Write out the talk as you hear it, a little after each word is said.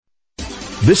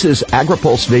This is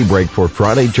AgriPulse Daybreak for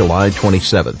Friday, July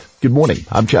 27th. Good morning.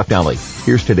 I'm Jeff Daly.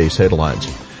 Here's today's headlines.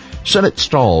 Senate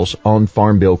stalls on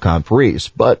Farm Bill conferees,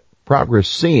 but progress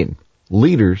seen.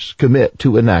 Leaders commit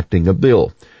to enacting a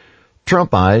bill.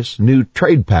 Trump eyes new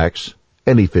trade pacts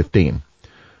and E15.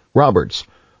 Roberts.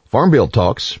 Farm Bill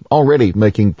talks already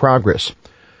making progress.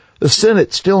 The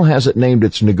Senate still hasn't named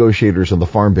its negotiators on the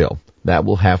Farm Bill. That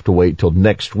will have to wait till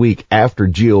next week after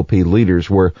GOP leaders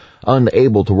were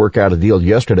unable to work out a deal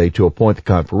yesterday to appoint the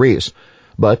conferees.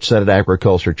 But Senate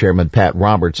Agriculture Chairman Pat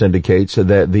Roberts indicates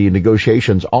that the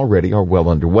negotiations already are well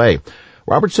underway.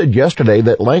 Roberts said yesterday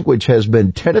that language has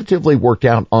been tentatively worked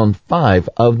out on 5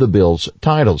 of the bill's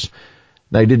titles.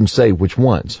 Now, he didn't say which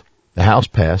ones. The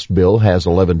House-passed bill has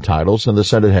 11 titles and the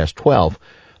Senate has 12.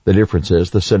 The difference is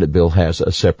the Senate bill has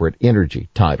a separate energy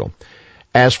title.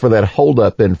 As for that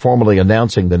holdup in formally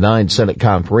announcing the 9 Senate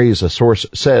conferees, a source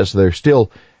says there still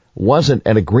wasn't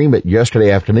an agreement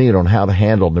yesterday afternoon on how to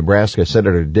handle Nebraska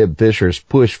Senator Deb Fischer's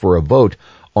push for a vote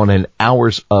on an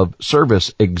hours of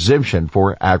service exemption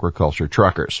for agriculture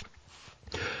truckers.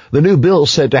 The new bill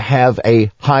is said to have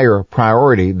a higher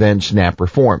priority than SNAP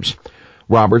reforms.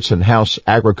 Roberts and House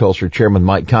Agriculture Chairman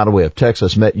Mike Conaway of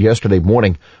Texas met yesterday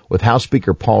morning with House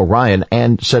Speaker Paul Ryan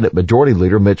and Senate Majority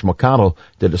Leader Mitch McConnell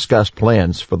to discuss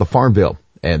plans for the Farm Bill.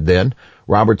 And then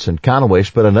Roberts and Conaway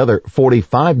spent another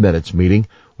 45 minutes meeting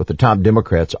with the top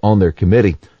Democrats on their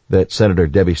committee, that Senator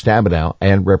Debbie Stabenow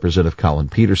and Representative Colin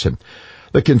Peterson.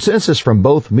 The consensus from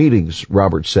both meetings,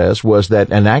 Roberts says, was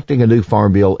that enacting a new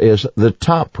Farm Bill is the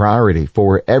top priority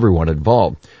for everyone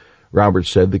involved. Roberts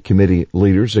said the committee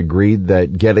leaders agreed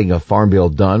that getting a Farm Bill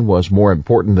done was more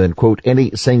important than, quote,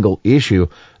 any single issue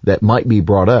that might be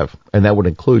brought up, and that would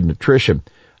include nutrition,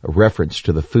 a reference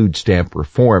to the food stamp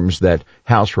reforms that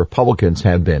House Republicans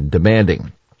have been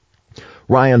demanding.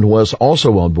 Ryan was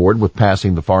also on board with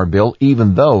passing the Farm Bill,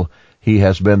 even though he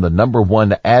has been the number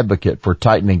one advocate for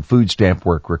tightening food stamp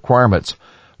work requirements.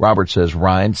 Roberts says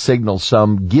Ryan signaled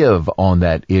some give on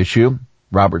that issue.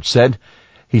 Roberts said,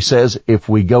 he says, if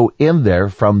we go in there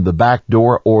from the back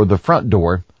door or the front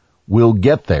door, we'll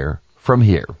get there from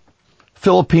here.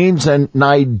 Philippines and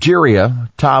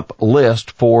Nigeria top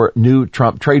list for new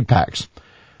Trump trade pacts.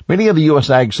 Many of the U.S.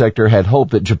 ag sector had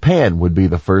hoped that Japan would be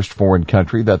the first foreign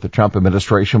country that the Trump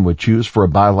administration would choose for a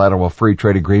bilateral free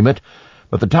trade agreement.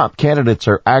 But the top candidates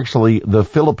are actually the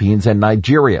Philippines and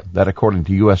Nigeria, that according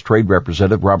to U.S. Trade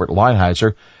Representative Robert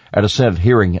Lighthizer at a Senate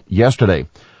hearing yesterday.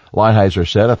 Lighthizer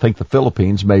said, I think the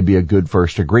Philippines may be a good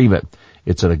first agreement.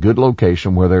 It's in a good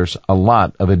location where there's a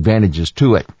lot of advantages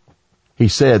to it. He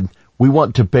said, we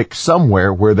want to pick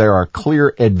somewhere where there are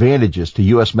clear advantages to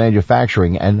U.S.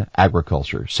 manufacturing and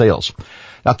agriculture sales.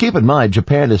 Now keep in mind,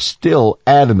 Japan is still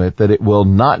adamant that it will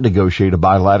not negotiate a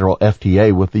bilateral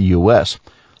FTA with the U.S.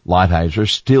 Lighthizer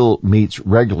still meets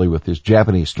regularly with his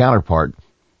Japanese counterpart,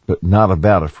 but not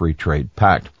about a free trade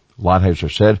pact.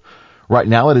 Lighthizer said, right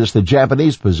now it is the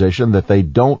Japanese position that they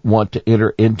don't want to enter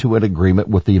into an agreement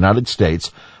with the United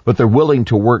States, but they're willing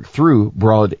to work through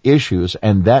broad issues,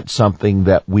 and that's something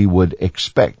that we would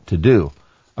expect to do,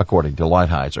 according to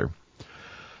Lighthizer.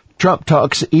 Trump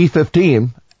talks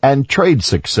E15 and trade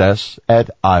success at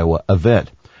Iowa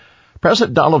event.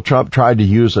 President Donald Trump tried to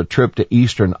use a trip to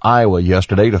eastern Iowa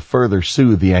yesterday to further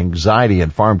soothe the anxiety in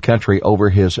farm country over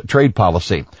his trade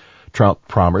policy. Trump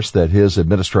promised that his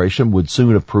administration would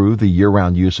soon approve the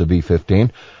year-round use of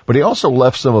E15, but he also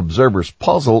left some observers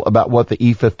puzzled about what the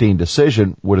E15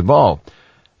 decision would involve.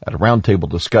 At a roundtable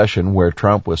discussion where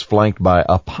Trump was flanked by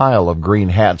a pile of green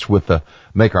hats with the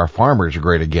Make Our Farmers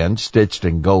Great Again stitched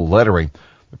in gold lettering,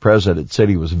 the president said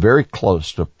he was very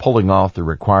close to pulling off the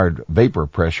required vapor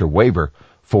pressure waiver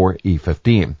for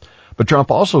E15. But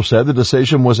Trump also said the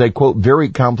decision was a, quote, very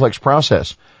complex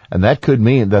process, and that could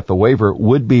mean that the waiver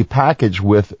would be packaged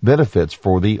with benefits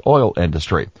for the oil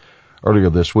industry. Earlier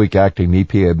this week, acting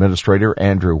EPA Administrator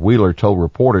Andrew Wheeler told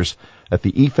reporters that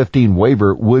the E15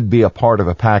 waiver would be a part of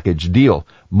a package deal,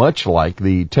 much like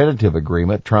the tentative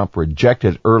agreement Trump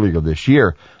rejected earlier this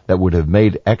year that would have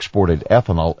made exported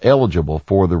ethanol eligible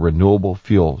for the Renewable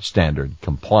Fuel Standard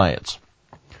compliance.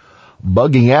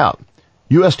 Bugging out.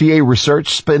 USDA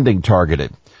research spending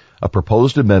targeted. A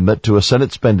proposed amendment to a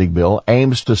Senate spending bill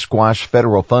aims to squash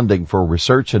federal funding for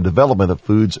research and development of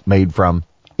foods made from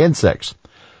insects.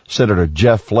 Senator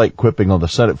Jeff Flake quipping on the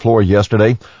Senate floor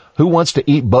yesterday, who wants to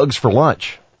eat bugs for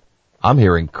lunch? I'm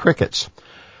hearing crickets.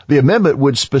 The amendment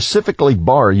would specifically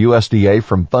bar USDA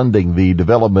from funding the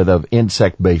development of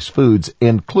insect-based foods,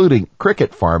 including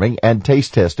cricket farming and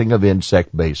taste testing of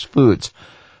insect-based foods.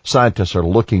 Scientists are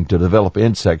looking to develop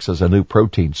insects as a new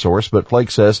protein source, but Flake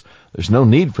says there's no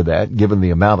need for that given the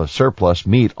amount of surplus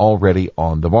meat already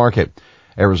on the market.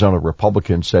 Arizona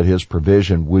Republicans said his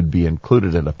provision would be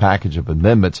included in a package of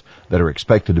amendments that are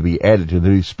expected to be added to the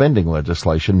new spending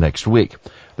legislation next week.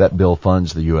 That bill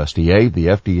funds the USDA, the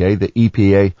FDA, the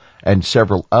EPA, and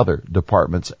several other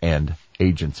departments and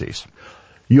agencies.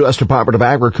 U.S. Department of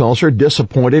Agriculture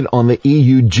disappointed on the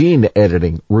EU gene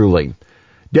editing ruling.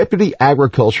 Deputy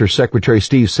Agriculture Secretary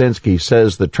Steve Censky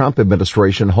says the Trump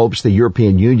administration hopes the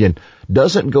European Union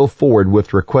doesn't go forward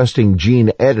with requesting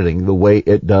gene editing the way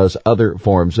it does other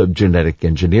forms of genetic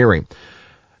engineering.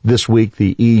 This week,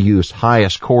 the EU's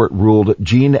highest court ruled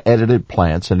gene-edited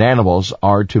plants and animals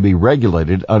are to be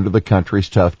regulated under the country's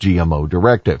tough GMO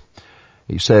directive.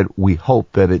 He said, "We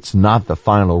hope that it's not the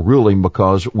final ruling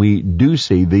because we do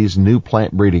see these new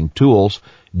plant breeding tools,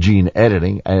 gene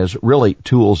editing, as really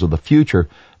tools of the future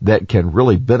that can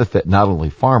really benefit not only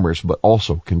farmers but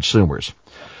also consumers."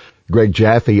 Greg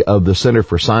Jaffe of the Center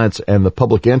for Science and the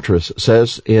Public Interest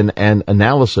says in an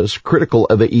analysis critical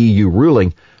of the EU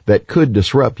ruling that could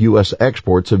disrupt U.S.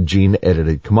 exports of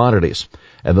gene-edited commodities.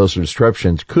 And those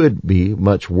disruptions could be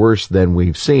much worse than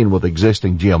we've seen with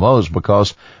existing GMOs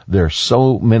because there are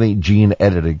so many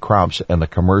gene-edited crops in the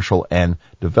commercial and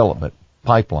development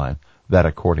pipeline. That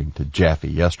according to Jaffe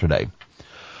yesterday.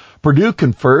 Perdue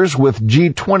confers with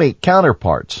G20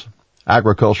 counterparts.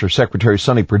 Agriculture Secretary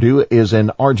Sonny Perdue is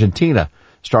in Argentina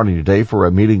starting today for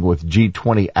a meeting with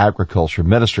G20 agriculture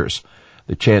ministers.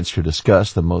 The chance to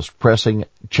discuss the most pressing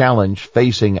challenge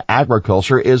facing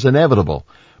agriculture is inevitable,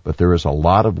 but there is a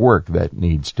lot of work that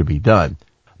needs to be done.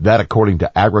 That according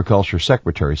to Agriculture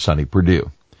Secretary Sonny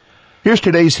Perdue. Here's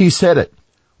today's He Said It.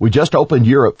 We just opened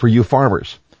Europe for you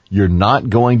farmers. You're not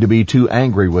going to be too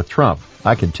angry with Trump,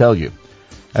 I can tell you.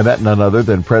 And that none other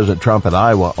than President Trump in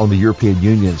Iowa on the European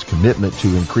Union's commitment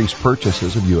to increase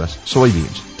purchases of U.S.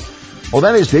 soybeans. Well,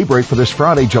 that is Daybreak for this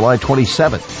Friday, July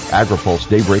 27th. AgriPulse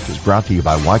Daybreak is brought to you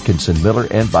by Watkinson Miller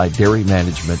and by Dairy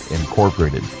Management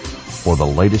Incorporated. For the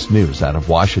latest news out of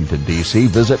Washington, D.C.,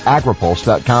 visit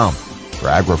agripulse.com. For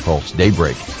AgriPulse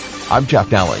Daybreak, I'm Jeff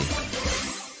Daly.